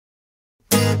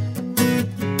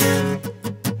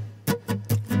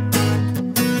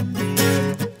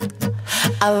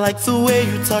I like the way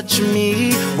you touch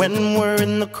me when we're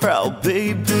in the crowd,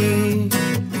 baby.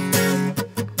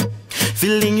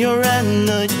 Feeling your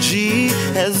energy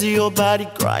as your body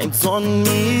grinds on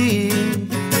me.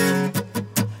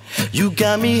 You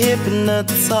got me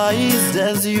hypnotized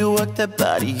as you work that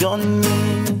body on me.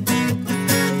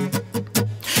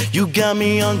 You got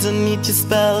me underneath your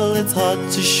spell, it's hard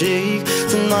to shake.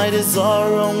 Tonight is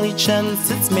our only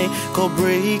chance, it's make or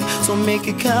break. So make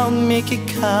it count, make it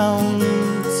count.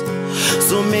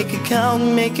 So make it count,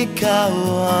 make it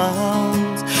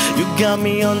count. You got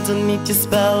me underneath your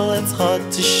spell, it's hard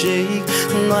to shake.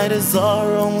 Tonight is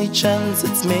our only chance,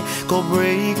 it's make or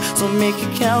break. So make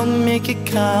it count, make it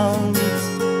count.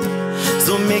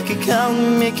 So make it count,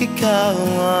 make it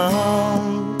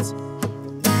count.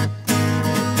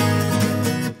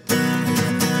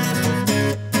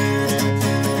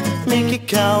 Make it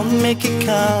count, make it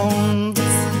count.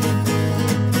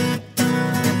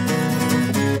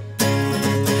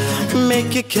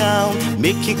 Make it count,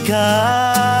 make it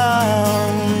count.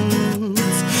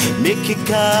 Make it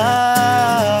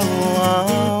count.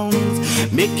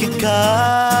 Make it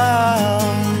count.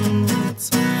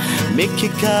 Make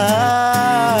it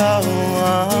count.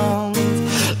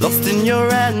 Lost in your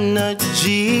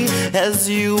energy as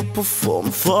you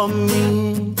perform for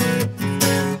me.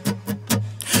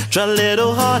 Try a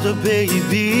little harder,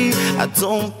 baby, I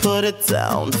don't put it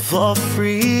down for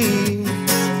free.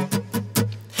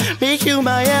 Make you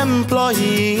my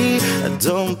employee, I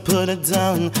don't put it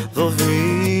down for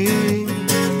free.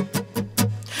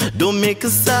 Don't make a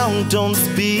sound, don't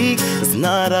speak, it's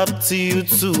not up to you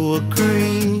to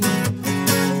agree.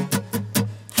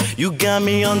 You got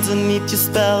me underneath your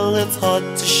spell, it's hard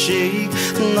to shake.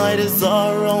 Tonight is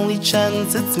our only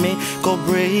chance, it's make or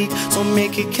break. So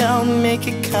make it count, make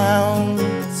it count.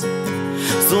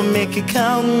 So make it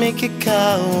count, make it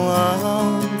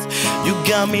count. You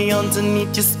got me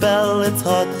underneath your spell, it's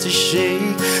hard to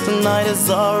shake. Tonight is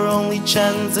our only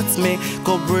chance, it's make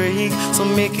or break. So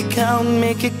make it count,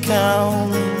 make it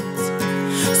count.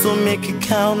 So make it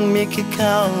count, make it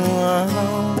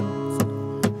count.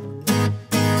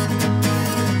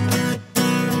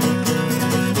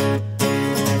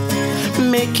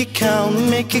 Make it count,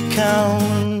 make it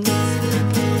count.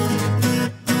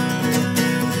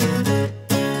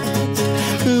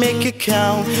 Make it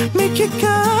count, make it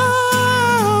count.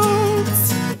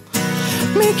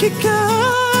 Make it count.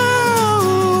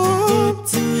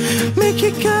 Make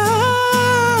it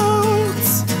count.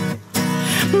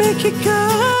 Make it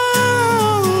count.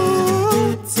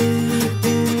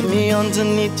 Me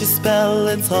underneath your spell,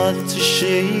 it's hard to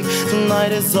shake.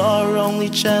 Tonight is our only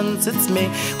chance, it's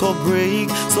make or break.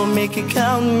 So make it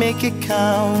count, make it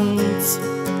count.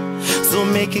 So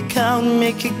make it count,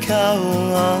 make it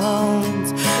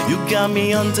count. You got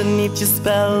me underneath your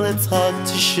spell, it's hard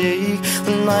to shake.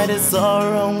 Tonight is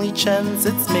our only chance,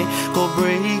 it's make or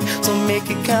break. So make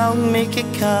it count, make it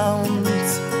count.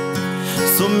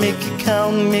 So make it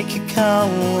count, make it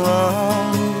count.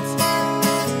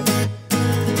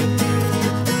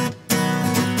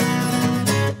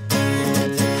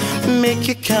 Make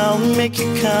it count, make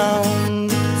it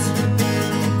count.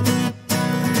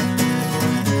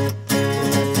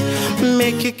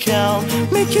 Make it count,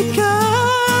 make it count.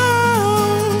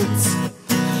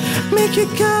 Make it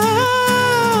count.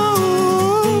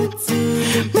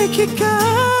 Make it count.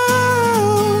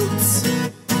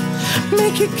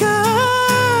 Make it count.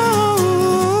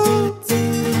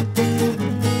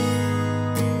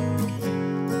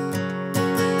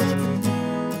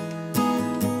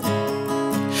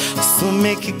 So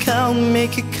make it count,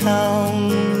 make it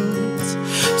count.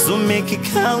 So make it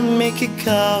count, make it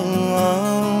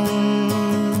count.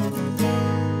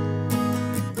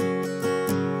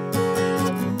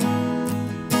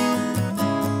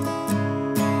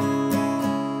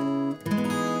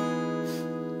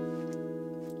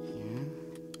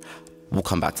 We'll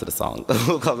come back to the song.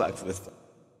 We'll come back to this song.